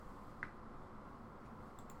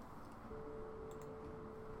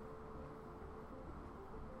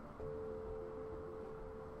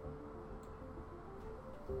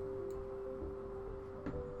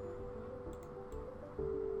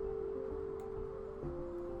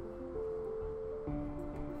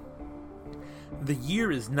The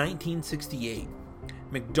year is 1968.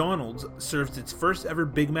 McDonald's serves its first ever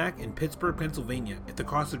Big Mac in Pittsburgh, Pennsylvania at the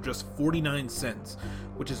cost of just 49 cents,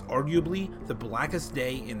 which is arguably the blackest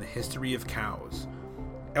day in the history of cows.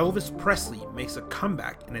 Elvis Presley makes a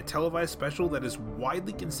comeback in a televised special that is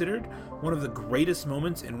widely considered one of the greatest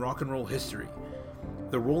moments in rock and roll history.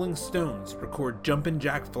 The Rolling Stones record Jumpin'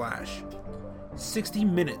 Jack Flash. 60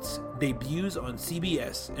 Minutes debuts on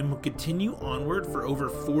CBS and will continue onward for over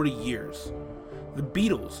 40 years. The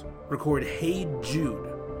Beatles record Hey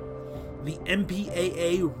Jude. The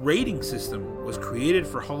MPAA rating system was created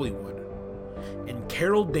for Hollywood. And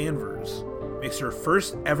Carol Danvers makes her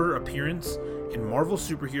first ever appearance in Marvel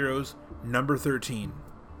Superheroes number 13.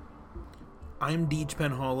 I'm Deej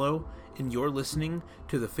Penhollow, and you're listening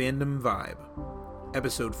to The Fandom Vibe,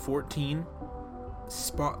 Episode 14,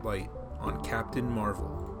 Spotlight on Captain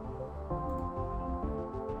Marvel.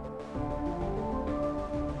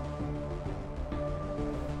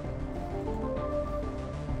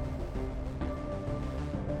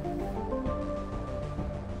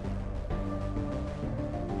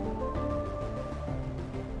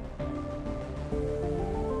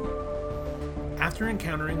 After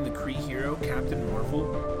encountering the Kree hero Captain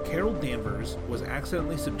Marvel, Carol Danvers was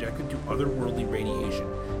accidentally subjected to otherworldly radiation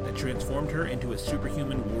that transformed her into a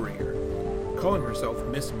superhuman warrior. Calling herself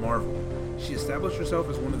Miss Marvel, she established herself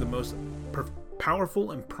as one of the most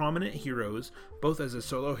powerful and prominent heroes, both as a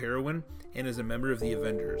solo heroine and as a member of the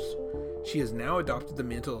Avengers. She has now adopted the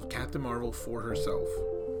mantle of Captain Marvel for herself.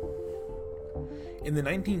 In the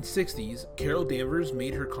 1960s, Carol Danvers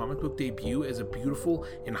made her comic book debut as a beautiful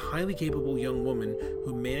and highly capable young woman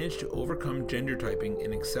who managed to overcome gender typing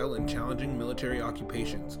and excel in challenging military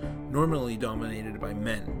occupations, normally dominated by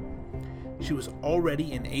men. She was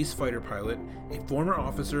already an ace fighter pilot, a former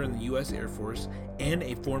officer in the U.S. Air Force, and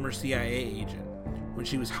a former CIA agent, when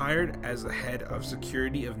she was hired as the head of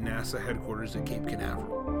security of NASA headquarters at Cape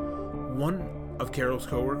Canaveral. One of Carol's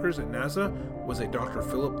co-workers at NASA was a Dr.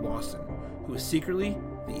 Philip Lawson, who was secretly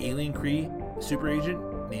the alien Kree super agent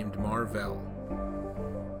named Mar-Vell.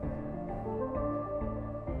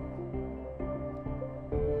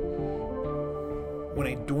 When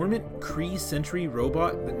a dormant Kree Sentry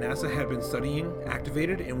robot that NASA had been studying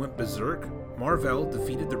activated and went berserk, Mar-Vell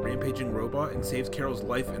defeated the rampaging robot and saves Carol's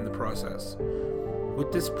life in the process.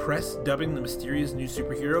 With this press dubbing the mysterious new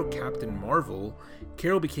superhero Captain Marvel,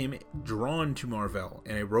 Carol became drawn to Mar-Vell,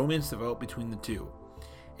 and a romance developed between the two.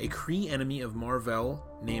 A Kree enemy of Mar-Vell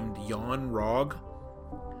named Yon-Rogg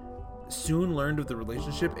soon learned of the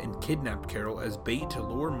relationship and kidnapped Carol as bait to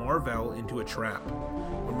lure Mar-Vell into a trap.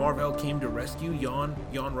 When Mar-Vell came to rescue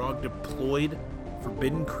Yon-Rogg deployed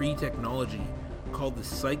forbidden Kree technology called the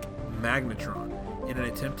Psych Magnetron in an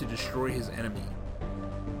attempt to destroy his enemy.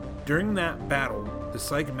 During that battle, the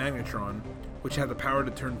Psych Magnetron, which had the power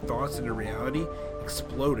to turn thoughts into reality,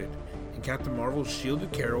 exploded, and Captain Marvel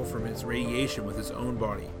shielded Carol from its radiation with his own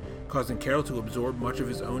body, causing Carol to absorb much of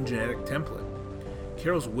his own genetic template.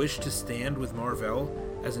 Carol's wish to stand with Mar-Vell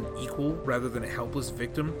as an equal rather than a helpless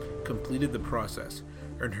victim completed the process,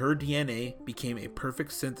 and her DNA became a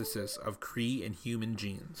perfect synthesis of Kree and human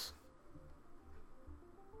genes.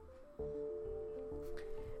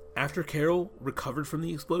 After Carol recovered from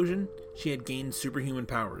the explosion, she had gained superhuman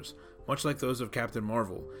powers, much like those of Captain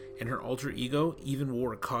Marvel, and her alter ego even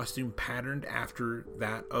wore a costume patterned after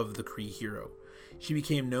that of the Kree hero. She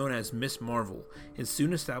became known as Miss Marvel, and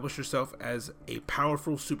soon established herself as a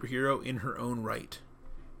powerful superhero in her own right.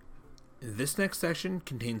 This next section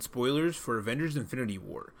contains spoilers for Avengers Infinity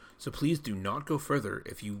War, so please do not go further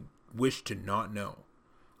if you wish to not know.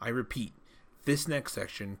 I repeat, this next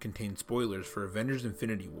section contains spoilers for Avengers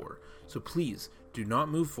Infinity War, so please do not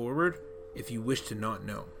move forward if you wish to not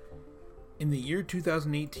know. In the year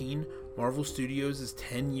 2018, Marvel Studios'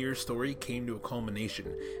 10-year story came to a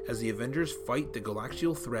culmination as the Avengers fight the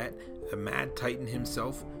galactical threat, the Mad Titan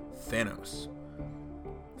himself, Thanos.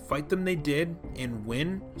 Fight them they did, and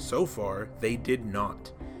win, so far, they did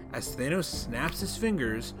not, as Thanos snaps his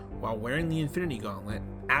fingers while wearing the Infinity Gauntlet,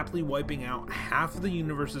 aptly wiping out half of the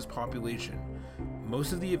universe's population.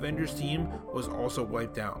 Most of the Avengers team was also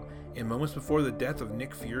wiped out, and moments before the death of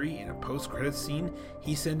Nick Fury in a post-credits scene,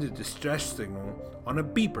 he sends a distress signal on a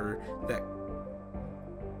beeper that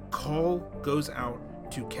call goes out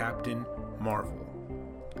to Captain Marvel.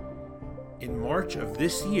 In March of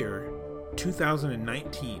this year,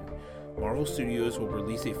 2019, Marvel Studios will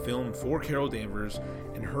release a film for Carol Danvers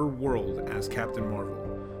and her world as Captain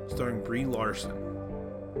Marvel, starring Brie Larson.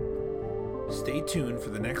 Stay tuned for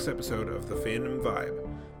the next episode of The Fandom Vibe,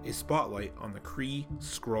 a spotlight on the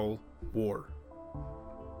Kree-Skrull War.